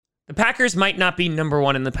The Packers might not be number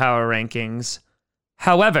one in the power rankings.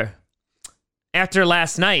 However, after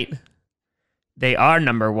last night, they are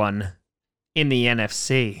number one in the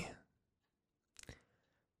NFC.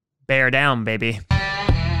 Bear down, baby.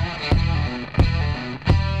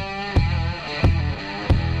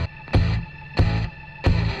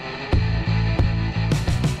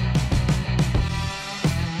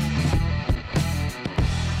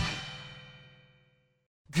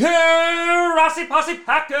 Rossi Posse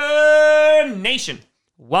Packer Nation.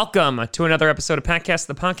 Welcome to another episode of Packcast,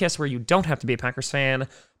 the podcast where you don't have to be a Packers fan,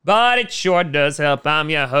 but it sure does help. I'm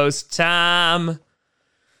your host, Tom.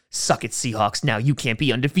 Suck it, Seahawks. Now you can't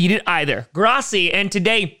be undefeated either. Grossi, and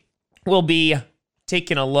today we'll be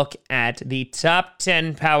taking a look at the top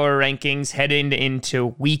 10 power rankings heading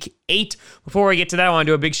into week 8. Before we get to that, I want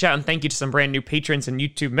to do a big shout and thank you to some brand new patrons and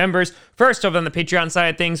YouTube members. First, over on the Patreon side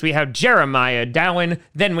of things, we have Jeremiah Dowen.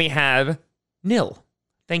 Then we have Nil.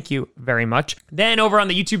 Thank you very much. Then over on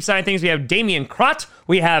the YouTube side of things, we have Damian Crott,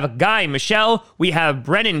 we have Guy Michelle, we have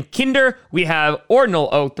Brennan Kinder, we have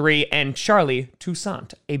Ordinal03, and Charlie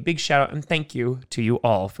Toussaint. A big shout out and thank you to you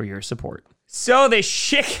all for your support. So the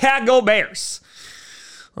Chicago Bears.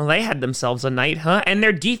 Well, they had themselves a night, huh? And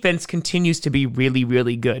their defense continues to be really,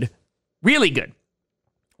 really good. Really good.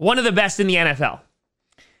 One of the best in the NFL.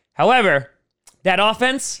 However, that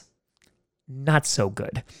offense, not so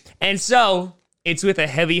good. And so, it's with a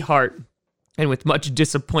heavy heart and with much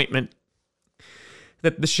disappointment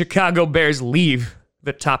that the Chicago Bears leave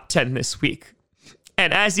the top 10 this week.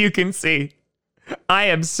 And as you can see, I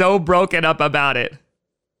am so broken up about it.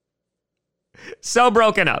 So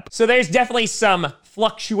broken up. So there's definitely some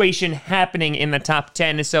fluctuation happening in the top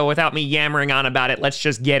 10. So without me yammering on about it, let's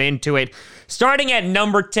just get into it. Starting at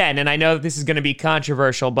number 10, and I know this is going to be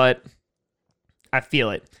controversial, but I feel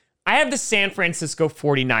it. I have the San Francisco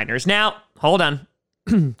 49ers. Now, hold on.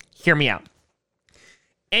 Hear me out.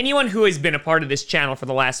 Anyone who has been a part of this channel for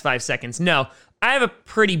the last 5 seconds know I have a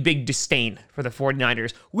pretty big disdain for the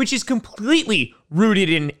 49ers, which is completely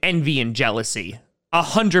rooted in envy and jealousy.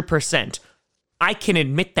 100%. I can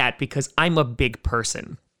admit that because I'm a big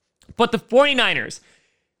person. But the 49ers,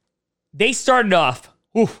 they started off,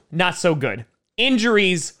 not so good.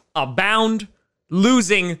 Injuries abound,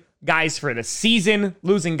 losing guys for the season,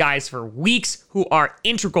 losing guys for weeks who are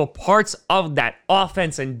integral parts of that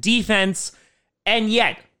offense and defense. And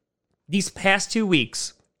yet, these past 2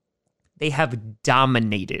 weeks, they have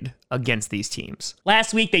dominated against these teams.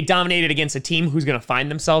 Last week, they dominated against a team who's going to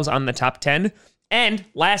find themselves on the top 10. And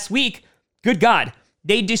last week, good God,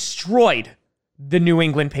 they destroyed the New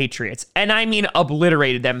England Patriots. And I mean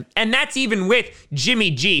obliterated them. And that's even with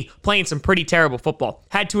Jimmy G playing some pretty terrible football.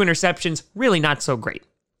 Had 2 interceptions, really not so great.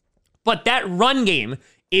 But that run game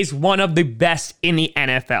is one of the best in the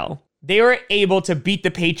NFL. They were able to beat the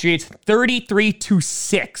Patriots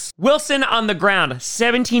 33-6. Wilson on the ground,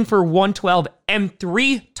 17 for 112 and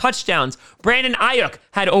 3 touchdowns. Brandon Ayuk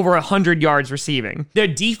had over 100 yards receiving. Their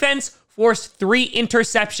defense forced 3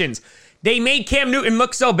 interceptions. They made Cam Newton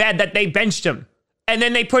look so bad that they benched him. And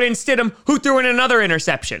then they put in Stidham, who threw in another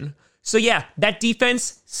interception. So yeah, that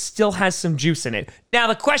defense still has some juice in it. Now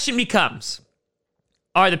the question becomes,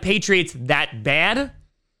 are the Patriots that bad?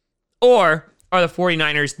 Or are the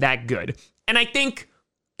 49ers that good? And I think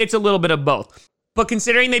it's a little bit of both. But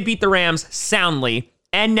considering they beat the Rams soundly,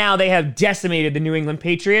 and now they have decimated the New England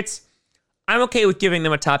Patriots, I'm okay with giving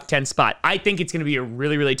them a top 10 spot. I think it's going to be a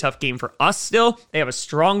really, really tough game for us still. They have a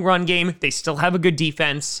strong run game. They still have a good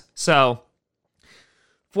defense. So,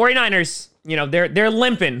 49ers, they're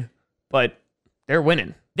limping, but they're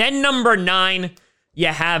winning. Then number 9, you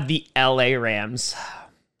have the LA Rams.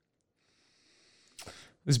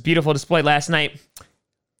 It was a beautiful display last night.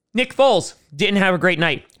 Nick Foles didn't have a great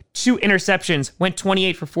night. 2 interceptions, went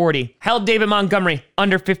 28 for 40. Held David Montgomery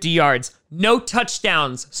under 50 yards. No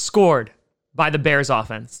touchdowns scored by the Bears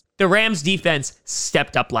offense. The Rams defense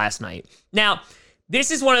stepped up last night. Now,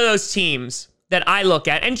 this is one of those teams that I look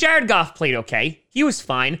at, and Jared Goff played okay. He was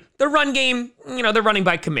fine. The run game, they're running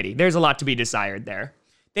by committee. There's a lot to be desired there.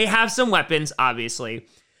 They have some weapons, obviously.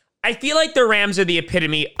 I feel like the Rams are the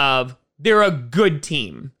epitome of they're a good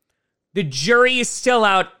team. The jury is still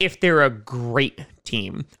out if they're a great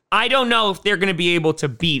team. I don't know if they're going to be able to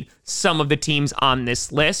beat some of the teams on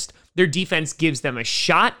this list. Their defense gives them a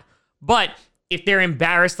shot, but if they're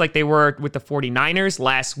embarrassed like they were with the 49ers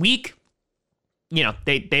last week,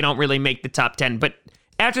 they don't really make the top 10. But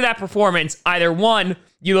after that performance, either one,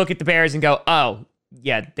 you look at the Bears and go, oh,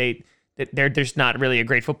 yeah, they're just not really a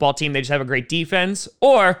great football team. They just have a great defense.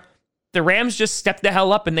 Or the Rams just stepped the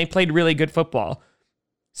hell up and they played really good football.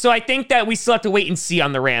 So I think that we still have to wait and see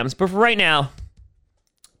on the Rams. But for right now,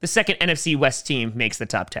 the second NFC West team makes the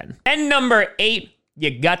top 10. And number 8,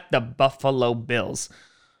 you got the Buffalo Bills.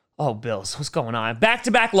 Oh, Bills, what's going on?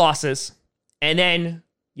 Back-to-back losses, and then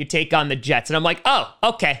you take on the Jets. And I'm like, oh,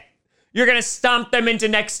 okay. You're going to stomp them into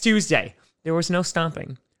next Tuesday. There was no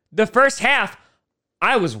stomping. The first half,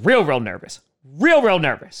 I was real nervous. Real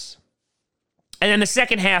nervous. And then the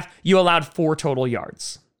second half, you allowed 4 total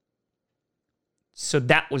yards. So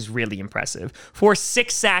that was really impressive. For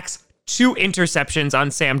 6 sacks, 2 interceptions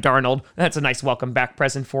on Sam Darnold. That's a nice welcome back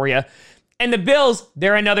present for you. And the Bills,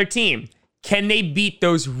 they're another team. Can they beat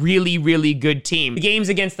those really good teams? The games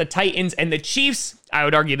against the Titans and the Chiefs, I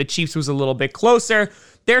would argue the Chiefs was a little bit closer.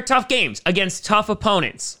 They're tough games against tough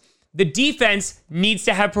opponents. The defense needs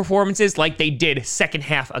to have performances like they did second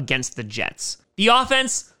half against the Jets. The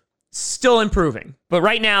offense, still improving. But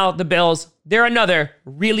right now, the Bills, they're another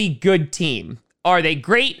really good team. Are they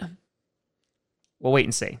great? We'll wait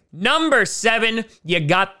and see. Number 7, you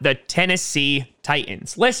got the Tennessee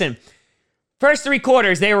Titans. Listen, first 3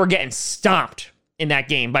 quarters, they were getting stomped in that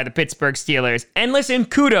game by the Pittsburgh Steelers. And listen,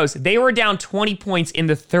 kudos. They were down 20 points in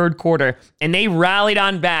the third quarter, and they rallied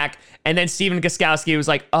on back. And then Steven Gostkowski was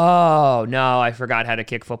like, oh, no, I forgot how to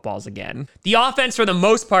kick footballs again. The offense, for the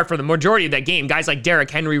most part, for the majority of that game, guys like Derrick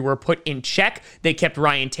Henry were put in check. They kept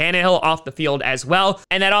Ryan Tannehill off the field as well.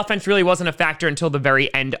 And that offense really wasn't a factor until the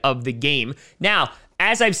very end of the game. Now,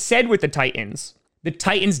 as I've said with the Titans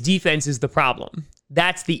defense is the problem.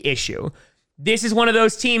 That's the issue. This is one of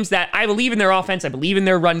those teams that I believe in their offense. I believe in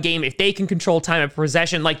their run game. If they can control time of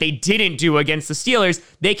possession like they didn't do against the Steelers,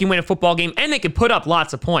 they can win a football game and they can put up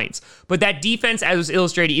lots of points. But that defense, as was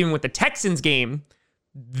illustrated even with the Texans game,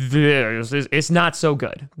 it's not so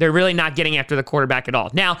good. They're really not getting after the quarterback at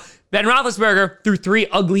all. Now, Ben Roethlisberger threw 3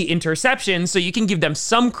 ugly interceptions, so you can give them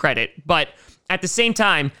some credit. But at the same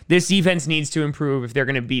time, this defense needs to improve if they're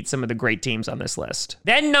going to beat some of the great teams on this list.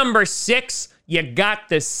 Then number 6, you got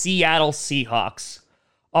the Seattle Seahawks.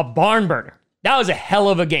 A barn burner. That was a hell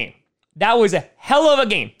of a game. That was a hell of a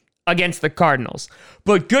game against the Cardinals.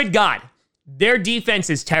 But good God, their defense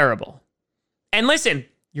is terrible. And listen,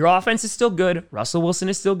 your offense is still good. Russell Wilson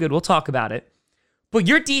is still good. We'll talk about it. But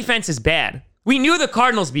your defense is bad. We knew the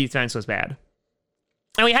Cardinals' defense was bad.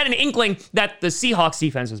 And we had an inkling that the Seahawks'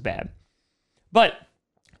 defense was bad. But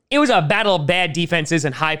it was a battle of bad defenses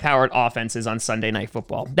and high-powered offenses on Sunday Night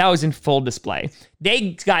Football. That was in full display.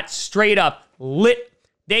 They got straight up lit.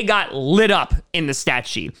 They got lit up in the stat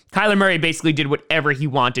sheet. Kyler Murray basically did whatever he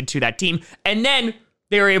wanted to that team, and then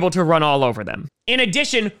they were able to run all over them. In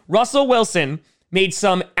addition, Russell Wilson made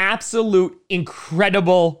some absolute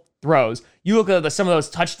incredible throws. You look at some of those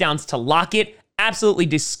touchdowns to Lockett, absolutely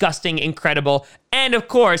disgusting, incredible, and of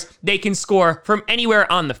course, they can score from anywhere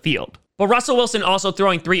on the field. But Russell Wilson also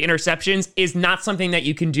throwing 3 interceptions is not something that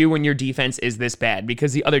you can do when your defense is this bad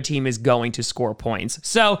because the other team is going to score points.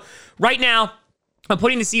 So right now, I'm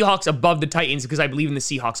putting the Seahawks above the Titans because I believe in the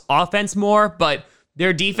Seahawks offense more, but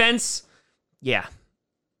their defense, yeah.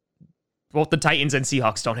 Both the Titans and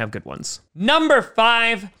Seahawks don't have good ones. Number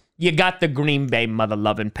 5, you got the Green Bay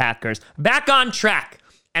mother-loving Packers. Back on track.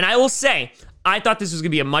 And I will say, I thought this was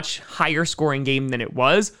going to be a much higher scoring game than it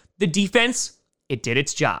was. The defense, it did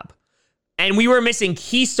its job. And we were missing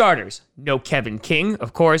key starters. No Kevin King,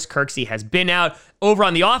 of course. Kirksey has been out. Over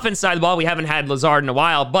on the offense side of the ball, we haven't had Lazard in a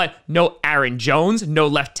while, but no Aaron Jones, no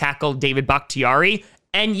left tackle David Bakhtiari.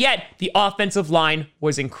 And yet, the offensive line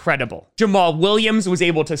was incredible. Jamal Williams was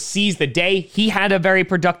able to seize the day. He had a very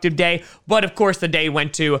productive day. But of course, the day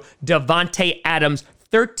went to Davante Adams,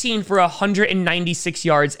 13 for 196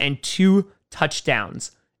 yards and 2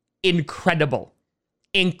 touchdowns. Incredible.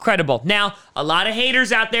 Incredible. Now, a lot of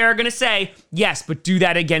haters out there are going to say, yes, but do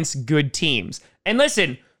that against good teams. And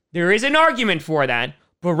listen, there is an argument for that.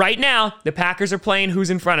 But right now, the Packers are playing who's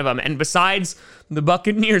in front of them. And besides the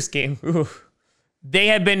Buccaneers game, they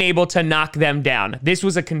have been able to knock them down. This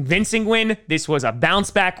was a convincing win. This was a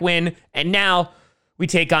bounce back win. And now we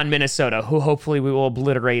take on Minnesota, who hopefully we will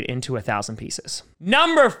obliterate into 1,000 pieces.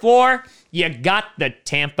 Number 4, you got the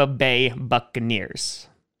Tampa Bay Buccaneers.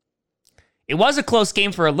 It was a close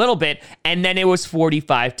game for a little bit, and then it was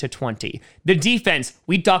 45-20. The defense,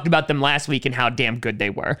 we talked about them last week and how damn good they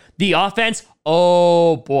were. The offense,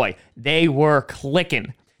 oh boy, they were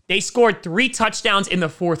clicking. They scored 3 touchdowns in the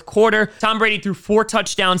fourth quarter. Tom Brady threw 4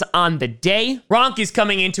 touchdowns on the day. Gronk is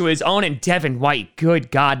coming into his own, and Devin White,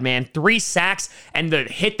 good God, man. 3 sacks, and the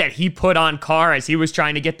hit that he put on Carr as he was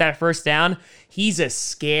trying to get that first down. He's a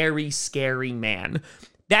scary, scary man.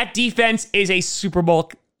 That defense is a Super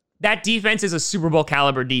Bowl That defense is a Super Bowl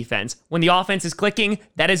caliber defense. When the offense is clicking,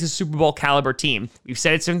 that is a Super Bowl caliber team. We've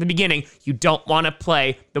said it from the beginning. You don't want to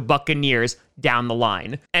play the Buccaneers down the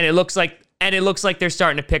line. And it looks like they're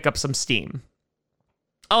starting to pick up some steam.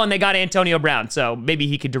 Oh, and they got Antonio Brown, so maybe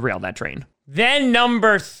he could derail that train. Then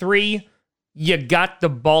number 3, you got the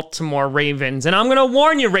Baltimore Ravens. And I'm going to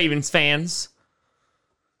warn you, Ravens fans.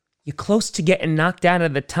 You're close to getting knocked out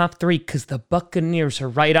of the top 3 because the Buccaneers are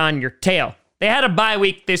right on your tail. They had a bye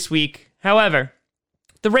week this week. However,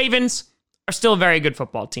 the Ravens are still a very good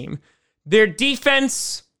football team. Their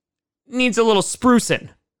defense needs a little sprucing,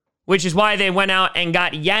 which is why they went out and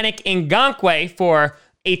got Yannick Ngakoue for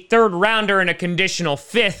a 3rd rounder and a conditional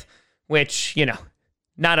 5th, which,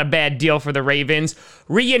 not a bad deal for the Ravens.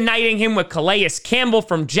 Reuniting him with Calais Campbell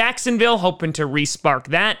from Jacksonville, hoping to re-spark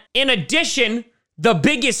that. In addition, the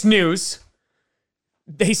biggest news,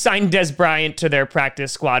 they signed Dez Bryant to their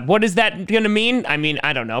practice squad. What is that going to mean? I mean,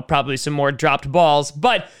 I don't know, probably some more dropped balls,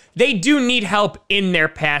 but they do need help in their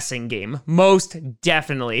passing game, most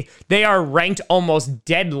definitely. They are ranked almost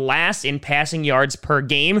dead last in passing yards per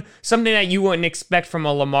game, something that you wouldn't expect from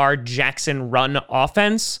a Lamar Jackson run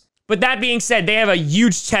offense. But that being said, they have a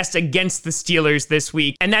huge test against the Steelers this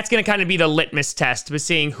week, and that's going to kind of be the litmus test of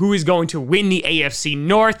seeing who is going to win the AFC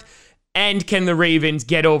North. And can the Ravens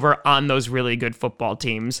get over on those really good football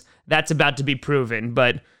teams? That's about to be proven.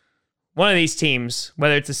 But one of these teams,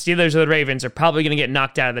 whether it's the Steelers or the Ravens, are probably going to get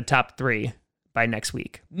knocked out of the top 3 by next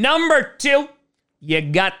week. Number 2, you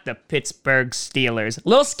got the Pittsburgh Steelers. A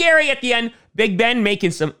little scary at the end. Big Ben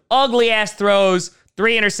making some ugly-ass throws.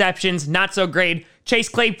 3 interceptions, not so great. Chase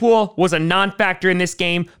Claypool was a non-factor in this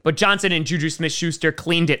game, but Johnson and Juju Smith-Schuster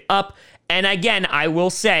cleaned it up. And again, I will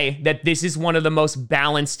say that this is one of the most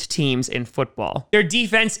balanced teams in football. Their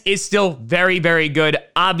defense is still very, very good.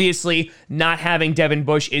 Obviously, not having Devin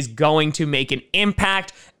Bush is going to make an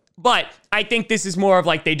impact. But I think this is more of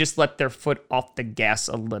like they just let their foot off the gas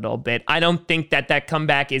a little bit. I don't think that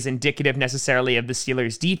comeback is indicative necessarily of the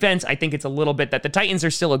Steelers' defense. I think it's a little bit that the Titans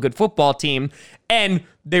are still a good football team, and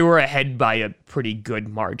they were ahead by a pretty good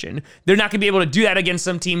margin. They're not going to be able to do that against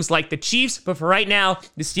some teams like the Chiefs, but for right now,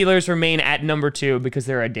 the Steelers remain at number 2 because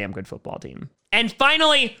they're a damn good football team. And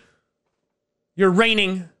finally, your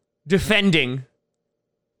reigning, defending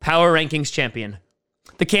power rankings champion,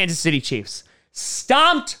 the Kansas City Chiefs,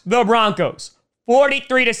 stomped the Broncos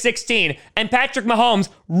 43-16, and Patrick Mahomes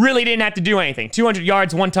really didn't have to do anything. 200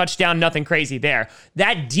 yards, 1 touchdown, nothing crazy there.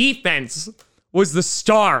 That defense was the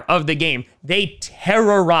star of the game. They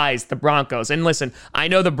terrorized the Broncos. And listen, I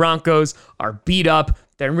know the Broncos are beat up.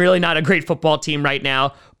 They're really not a great football team right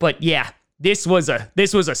now, but yeah, this was a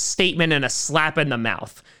statement and a slap in the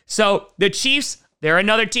mouth. So the Chiefs, they're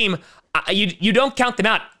another team. You don't count them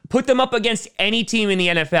out. Put them up against any team in the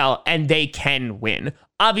NFL, and they can win.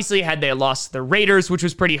 Obviously, had they lost to the Raiders, which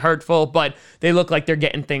was pretty hurtful, but they look like they're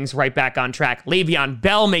getting things right back on track. Le'Veon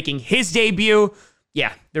Bell making his debut.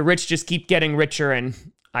 Yeah, the rich just keep getting richer, and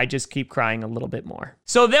I just keep crying a little bit more.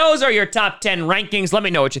 So those are your top 10 rankings. Let me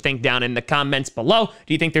know what you think down in the comments below.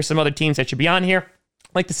 Do you think there's some other teams that should be on here?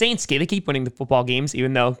 Like the Saints, they keep winning the football games,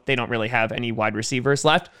 even though they don't really have any wide receivers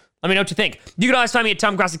left. Let me know what you think. You can always find me at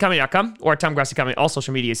TomGrassiComedy.com or at TomGrassiComedy. All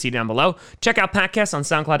social media is seen down below. Check out podcasts on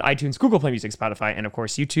SoundCloud, iTunes, Google Play Music, Spotify, and of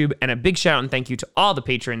course YouTube. And a big shout out and thank you to all the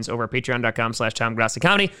patrons over at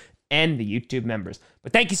patreon.com/TomGrassiComedy and the YouTube members.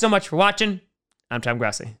 But thank you so much for watching. I'm Tom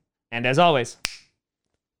Grassi. And as always,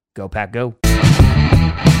 go Pack Go.